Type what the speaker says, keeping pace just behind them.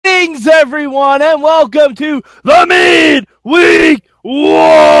Greetings, everyone, and welcome to the Midweek War!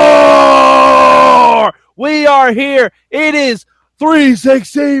 We are here. It is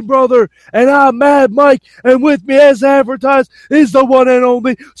 316, brother, and I'm Mad Mike, and with me as advertised is the one and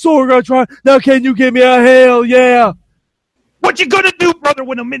only Sorgatron. Now, can you give me a hell yeah? What you gonna do, brother,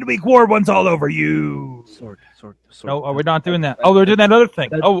 when the Midweek War runs all over you? Sword. No, we're not doing that. Oh, they're doing that other thing.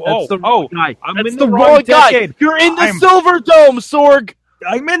 That's the wrong guy. I'm That's in the the wrong wrong guy. decade. You're in the Silver Dome, Sorg.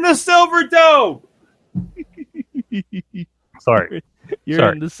 I'm in the Silver Dome. Sorry.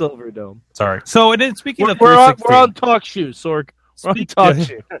 You're in the Silver Dome. Sorry. So, and then speaking of we're 316, on talk shoes, Sorg. We're on talk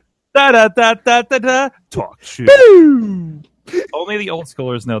shoes. Da-da-da-da-da-da. Talk shoes. Only the old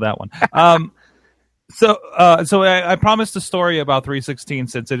schoolers know that one. So I promised a story about 316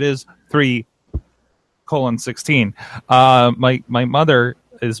 since it is 3:16. My mother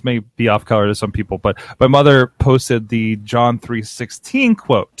may be off color to some people, but my mother posted the John 3:16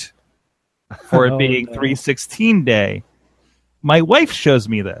 quote for it being 3:16 day. My wife shows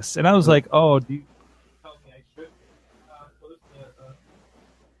me this, and I was like, "Oh, do you tell me I should post a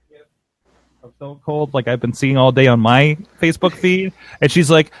gift of Stone Cold like I've been seeing all day on my Facebook feed?" And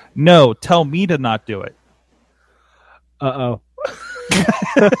she's like, "No, tell me to not do it." Uh-oh.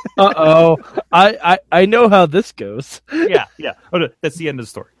 Uh-oh. I know how this goes. Yeah. Oh, no, that's the end of the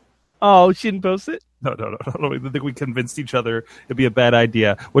story. Oh, she didn't post it? No. I think we convinced each other it'd be a bad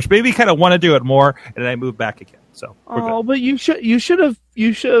idea, which made me kind of want to do it more, and then I moved back again. So we're good. But you should have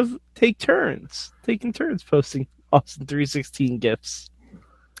taken turns posting Austin 316 gifts.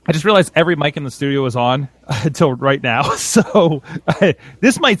 I just realized every mic in the studio was on until right now, so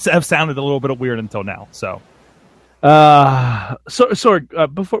this might have sounded a little bit weird until now. So,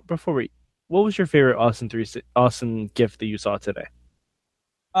 before we, what was your favorite Austin gift that you saw today?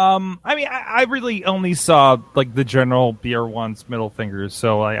 I mean, I really only saw like the general beer ones, middle fingers,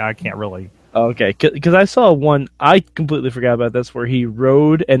 so I can't really. Okay, because I saw one, I completely forgot about this, where he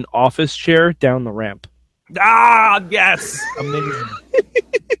rode an office chair down the ramp. Ah, yes, amazing.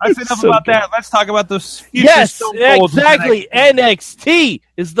 That's enough So about good. that. Let's talk about those. Yes, exactly. NXT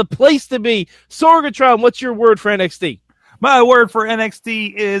is the place to be. Sorgatron, what's your word for NXT? My word for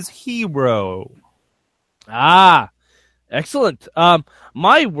NXT is hero. Ah, excellent.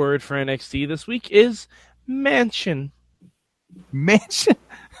 My word for NXT this week is mansion. Mansion.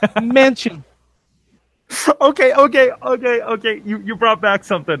 Mansion. Okay. You brought back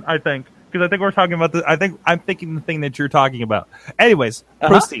something, I think, because I think we're talking about the. I think I'm thinking the thing that you're talking about. Anyways,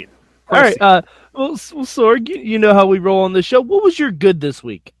 proceed. All right. Well, Sorg, you know how we roll on this show. What was your good this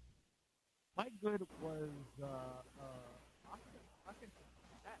week? My good was.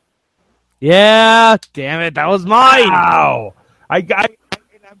 Yeah, damn it, that was mine. Wow. I'm sorry. I kind of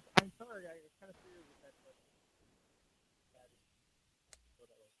figured that.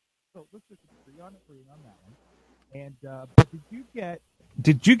 So let's just agree on that one. And but did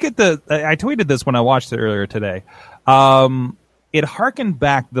you get the? I tweeted this when I watched it earlier today. It harkened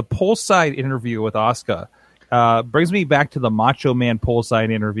back the poolside interview with Asuka. Brings me back to the Macho Man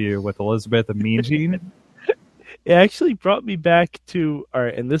poolside interview with Elizabeth and Mean Gene. It actually brought me back to, all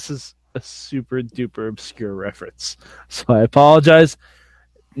right, and this is a super duper obscure reference, so I apologize.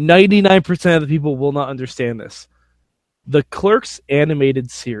 99% of the people will not understand this. The Clerks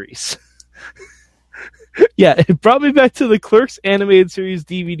animated series. Yeah, it brought me back to the Clerks animated series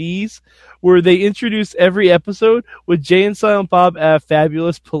DVDs, where they introduced every episode with Jay and Silent Bob at a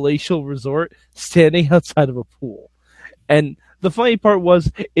fabulous palatial resort standing outside of a pool. And the funny part was,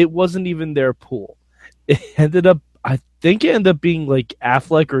 it wasn't even their pool. It ended up being like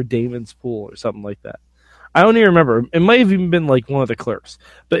Affleck or Damon's pool or something like that. I don't even remember. It might have even been like one of the Clerks.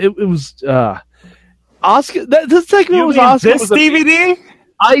 But it was Oscar. This segment was Oscar. This DVD?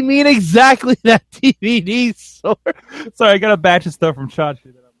 I mean exactly that DVD. Sorry, I got a batch of stuff from Chachi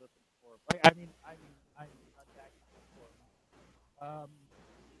that I'm looking for. I'm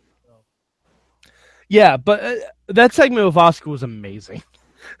Yeah, but that segment with Oscar was amazing.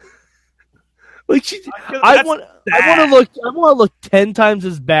 Like I want to look 10 times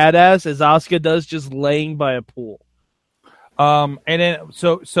as badass as Asuka does just laying by a pool. And then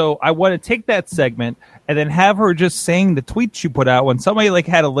so I want to take that segment and then have her just saying the tweet she put out when somebody like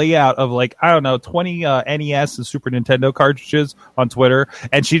had a layout of like, I don't know, 20 NES and Super Nintendo cartridges on Twitter,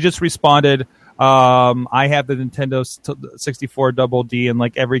 and she just responded, I have the Nintendo 64 Double D and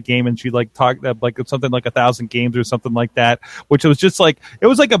like every game, and she like talked like something like 1,000 games or something like that, which was just like, it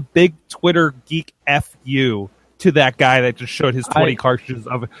was like a big Twitter geek FU to that guy that just showed his 20 cartridges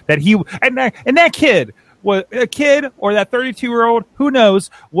of that he and that kid a kid or that 32-year-old, who knows,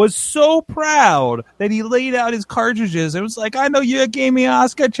 was so proud that he laid out his cartridges. It was like, I know you gave me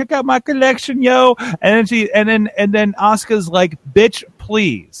Asuka. Check out my collection, yo. And then Asuka's like, bitch,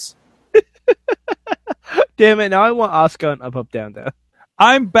 please. Damn it! Now I want Asuka on up, down, down.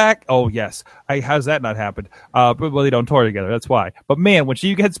 I'm back. Oh yes. How's that not happened? But well, they don't tour together. That's why. But man, when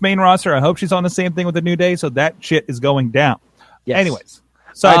she gets main roster, I hope she's on the same thing with the New Day. So that shit is going down. Yes. Anyways,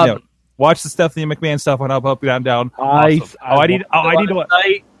 side note. Watch the Stephanie McMahon stuff on Up, Down, Down. Awesome. I need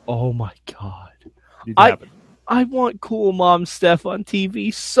to. Oh my god! I want Cool Mom Steph on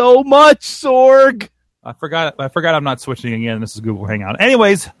TV so much, Sorg. I forgot. I'm not switching again. This is Google Hangout.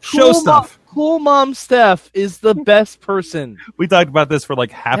 Anyways, show stuff. Cool Mom Steph is the best person. We talked about this for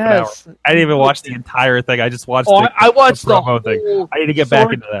like half an hour. I didn't even watch the entire thing. I just watched. I watched the whole thing. I need to get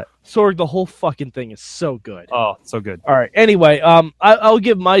back into that. Sorg, the whole fucking thing is so good. Oh, so good. All right. Anyway, I'll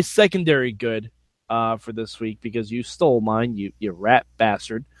give my secondary good for this week because you stole mine, you rat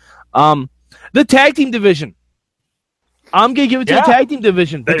bastard. The tag team division. I'm gonna give it to the tag team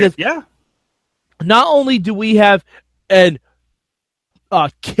division because not only do we have a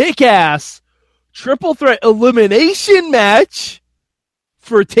kick-ass triple threat elimination match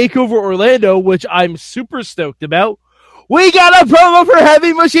for TakeOver Orlando, which I'm super stoked about. We got a promo for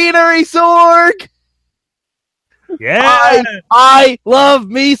Heavy Machinery, Sorg! Yeah! I love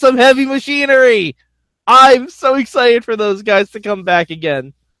me some Heavy Machinery! I'm so excited for those guys to come back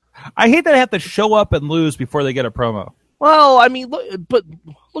again. I hate that I have to show up and lose before they get a promo. Well, I mean, look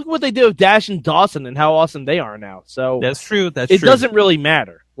what they did with Dash and Dawson and how awesome they are now. So that's true. It doesn't really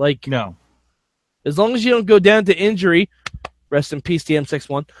matter. Like, no, as long as you don't go down to injury. Rest in peace,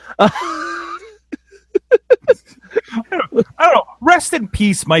 TM61. I don't know. Rest in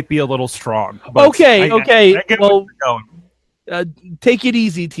peace might be a little strong. Okay. Well, take it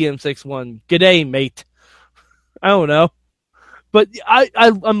easy, TM61. G'day, mate. I don't know. But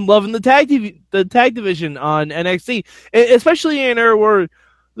I'm loving the tag division on NXT, especially in an era where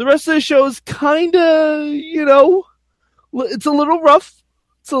the rest of the show is kind of, it's a little rough.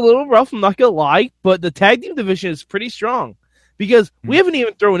 It's a little rough, I'm not going to lie, but the tag team division is pretty strong because we haven't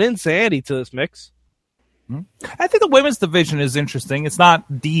even thrown Insanity to this mix. I think the women's division is interesting. It's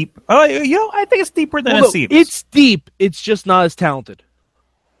not deep. I think it's deeper than it seems. It's deep. It's just not as talented.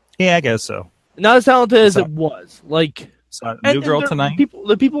 Yeah, I guess so. Not as talented as it was. Like... New girl tonight.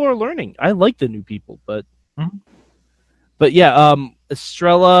 The people are learning. I like the new people, but yeah,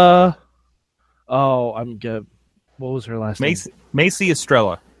 Estrella. Oh, I'm good. What was her last name? Macy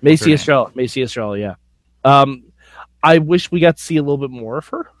Estrella. Macy Estrella. Yeah. I wish we got to see a little bit more of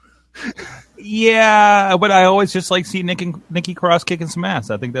her. Yeah, but I always just like see Nikki Cross kicking some ass.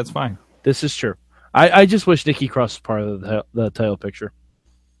 I think that's fine. This is true. I just wish Nikki Cross was part of the title picture.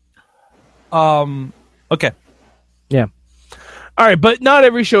 Okay. Yeah. All right, but not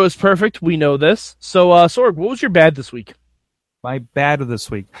every show is perfect. We know this. So, Sorg, what was your bad this week? My bad of this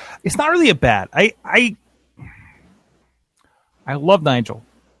week. It's not really a bad. I love Nigel.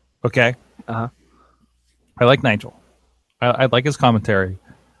 Okay. I like Nigel. I like his commentary.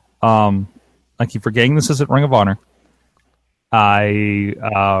 I keep forgetting this isn't Ring of Honor.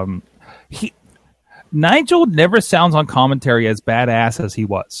 Nigel never sounds on commentary as badass as he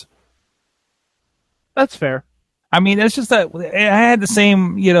was. That's fair. I mean, it's just that I had the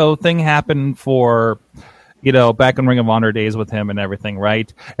same, thing happen for, back in Ring of Honor days with him and everything,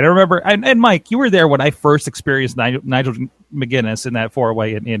 right? And I remember, and Mike, you were there when I first experienced Nigel McGuinness in that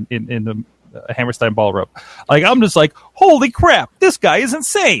 4-way in the Hammerstein Ballroom. Like, I'm just like, holy crap, this guy is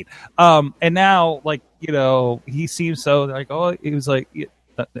insane. And now, like, he seems so like, oh, he was like,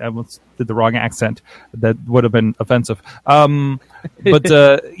 I almost did the wrong accent. That would have been offensive. But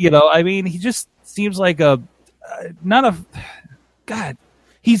I mean, he just seems like God.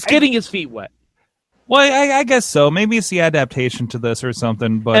 He's getting his feet wet. Well, I guess so. Maybe it's the adaptation to this or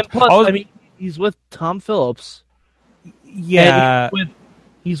something. But and plus, he's with Tom Phillips. Yeah.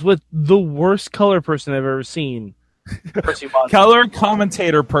 He's with the worst color person I've ever seen. Color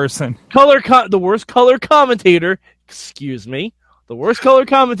commentator person. The worst color commentator. Excuse me. The worst color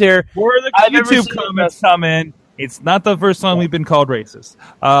commentator. Where the YouTube comments come in. It's not the first time we've been called racist.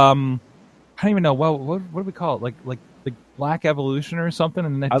 I don't even know. Well, what do we call it? Like the Black Evolution or something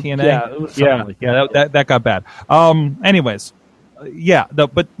in that TNA? Yeah, it was like that got bad. Anyways,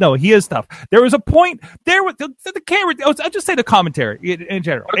 but no, he is tough. There was a point there with the camera. I'll just say the commentary in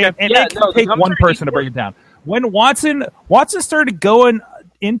general, okay. and it can take one person to bring it down. When Watson started going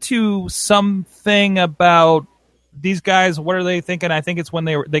into something about these guys, what are they thinking? I think it's when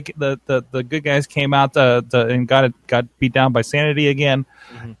the good guys came out and got beat down by Sanity again,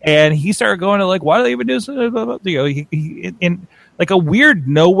 and he started going to like, why do they even do this? He in like a weird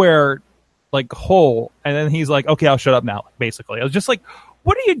nowhere like hole, and then he's like, okay, I'll shut up now. Basically, I was just like,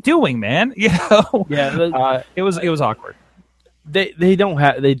 what are you doing, man? Yeah, it was awkward. They don't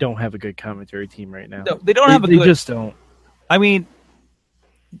have a good commentary team right now. No, they don't have They just don't. I mean,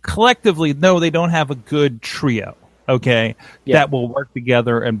 collectively, no, they don't have a good trio. Okay, that will work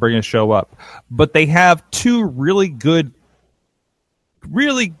together and bring a show up. But they have two really good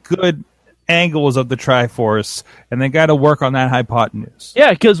angles of the Triforce, and they got to work on that hypotenuse.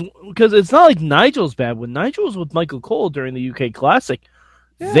 Yeah, because it's not like Nigel's bad. When Nigel was with Michael Cole during the UK Classic,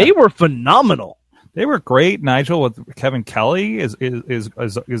 they were phenomenal. They were great. Nigel with Kevin Kelly is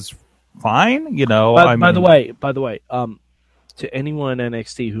fine. You know. By the way, to anyone in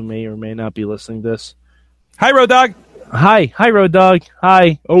NXT who may or may not be listening to this, hi, Road Dogg. Hi, Road Dogg.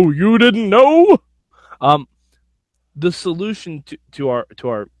 Hi. Oh, you didn't know? The solution to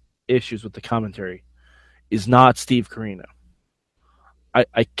our issues with the commentary is not Steve Corino.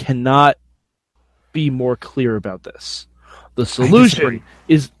 I cannot be more clear about this. The solution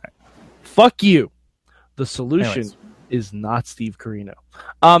is fuck you. The solution is not Steve Corino.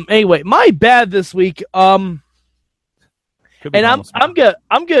 Anyway, my bad this week. And I'm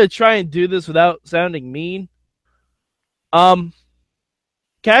gonna try and do this without sounding mean. Cassius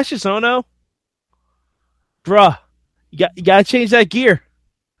Ohno, bruh, you gotta change that gear.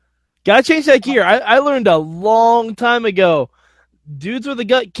 I learned a long time ago. Dudes with a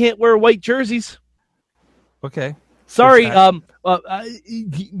gut can't wear white jerseys. Okay. Sorry.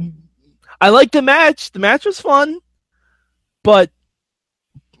 I liked the match. The match was fun, but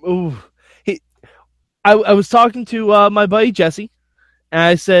I was talking to my buddy Jesse, and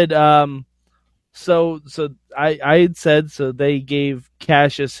I said, so I had said so they gave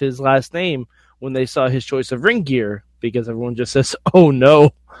Cassius his last name when they saw his choice of ring gear because everyone just says, "Oh no."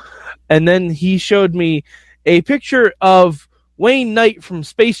 And then he showed me a picture of Wayne Knight from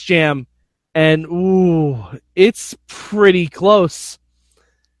Space Jam, and it's pretty close.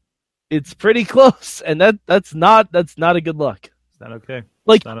 It's pretty close, and that's not a good look. It's not okay.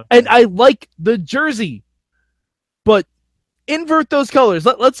 And I like the jersey, but invert those colors.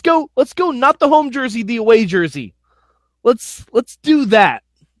 Let's go. Not the home jersey, the away jersey. Let's do that.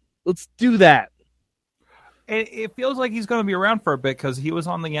 Let's do that. It feels like he's going to be around for a bit because he was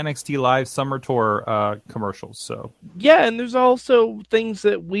on the NXT Live Summer Tour commercials. So yeah, and there's also things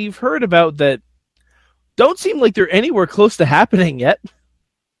that we've heard about that don't seem like they're anywhere close to happening yet.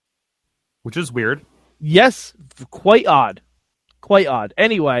 Which is weird. Yes, quite odd.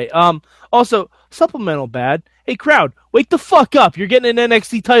 Anyway, also supplemental bad. Hey, crowd, wake the fuck up! You're getting an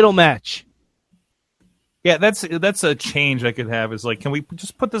NXT title match. Yeah, that's a change I could have. Is like, can we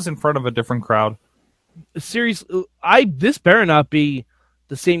just put this in front of a different crowd? Seriously, this better not be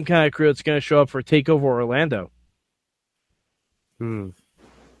the same kind of crew that's going to show up for TakeOver Orlando.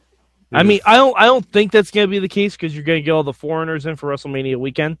 I mean, I don't think that's going to be the case because you're going to get all the foreigners in for WrestleMania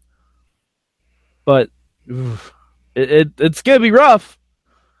weekend. But it's going to be rough.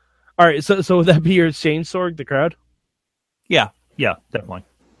 All right, so would that be your change, Sorg, the crowd? Yeah, definitely.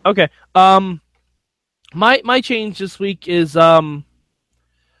 Okay. My change this week is Ho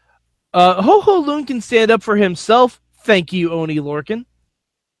Loon can stand up for himself. Thank you, Oni Lorcan.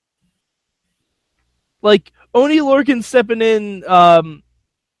 Like Oni Lorcan stepping in.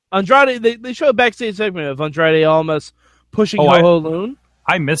 Andrade, they show a backstage segment of Andrade Almas pushing Ho Loon.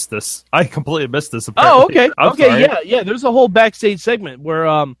 I missed this. I completely missed this. Apparently. Oh, okay. Sorry. Yeah. There's a whole backstage segment where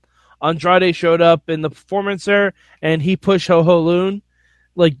Andrade showed up in the performance there, and he pushed Ho Loon,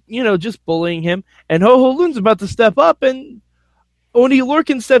 like, just bullying him. And Ho Loon's about to step up, and Oni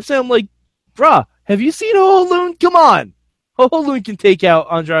Lorcan steps in. I'm like, bruh, have you seen Ho Loon? Come on. Ho Loon can take out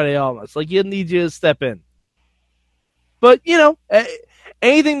Andrade Almas. Like, he needs you to step in. But,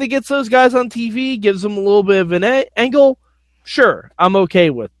 anything that gets those guys on TV, gives them a little bit of an angle, sure, I'm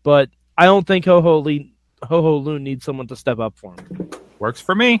okay with. But I don't think Ho Loon needs someone to step up for him. Works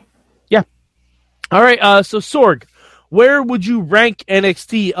for me. Yeah. All right, so Sorg, where would you rank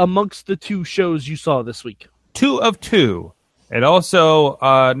NXT amongst the two shows you saw this week? 2 of 2. And also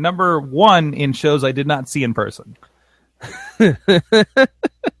number 1 in shows I did not see in person.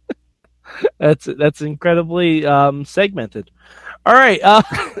 That's incredibly segmented. All right. I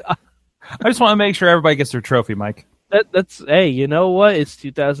just want to make sure everybody gets their trophy, Mike. That's hey, you know what? It's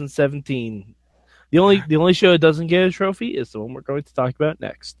 2017. The only show that doesn't get a trophy is the one we're going to talk about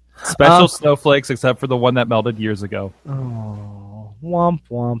next. Special snowflakes, except for the one that melted years ago. Oh, womp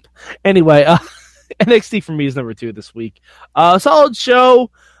womp. Anyway, NXT for me is number 2 this week. Solid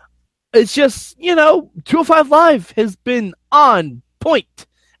show. It's just, 205 Live has been on point.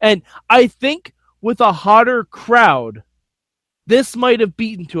 And I think with a hotter crowd, this might have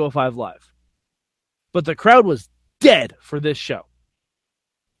beaten 205 Live. But the crowd was dead for this show.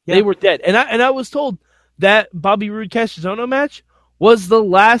 Yeah. They were dead. And I was told that Bobby Roode Castizono match was the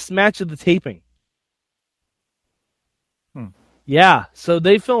last match of the taping. Yeah, so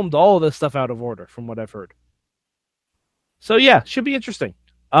they filmed all of this stuff out of order, from what I've heard. So yeah, should be interesting.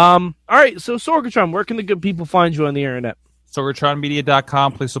 All right, so Sorgatron, where can the good people find you on the internet?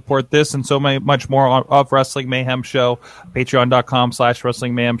 SorgatronMedia.com. Please support this and so much more of Wrestling Mayhem Show.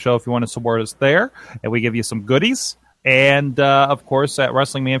 Patreon.com/Wrestling Mayhem Show if you want to support us there. And we give you some goodies. And, of course, at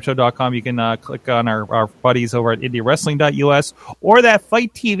WrestlingMayhemShow.com, you can click on our buddies over at IndieWrestling.us or that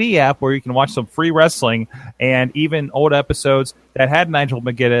Fight TV app where you can watch some free wrestling and even old episodes that had Nigel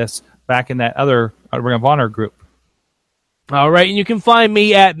McGuinness back in that other Ring of Honor group. All right, and you can find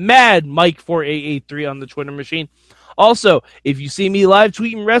me at MadMike4883 on the Twitter machine. Also, if you see me live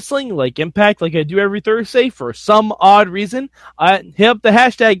tweeting wrestling like Impact, like I do every Thursday, for some odd reason, hit up the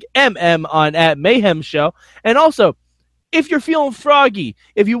hashtag MM on @MayhemShow. And also, if you're feeling froggy,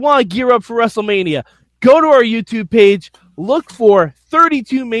 if you want to gear up for WrestleMania, go to our YouTube page, look for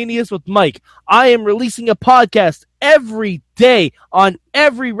 32 Manias with Mike. I am releasing a podcast every day on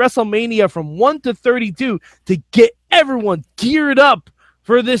every WrestleMania from 1 to 32 to get everyone geared up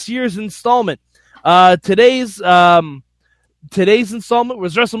for this year's installment. Today's installment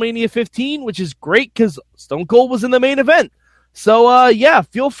was WrestleMania 15, which is great because Stone Cold was in the main event. So, yeah,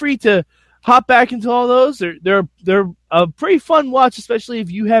 feel free to hop back into all those. They're a pretty fun watch, especially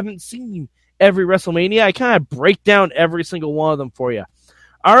if you haven't seen every WrestleMania. I kind of break down every single one of them for you.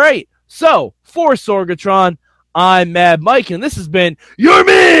 All right, so for Sorgatron, I'm Mad Mike, and this has been your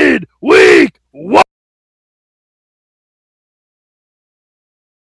Midweek Watch.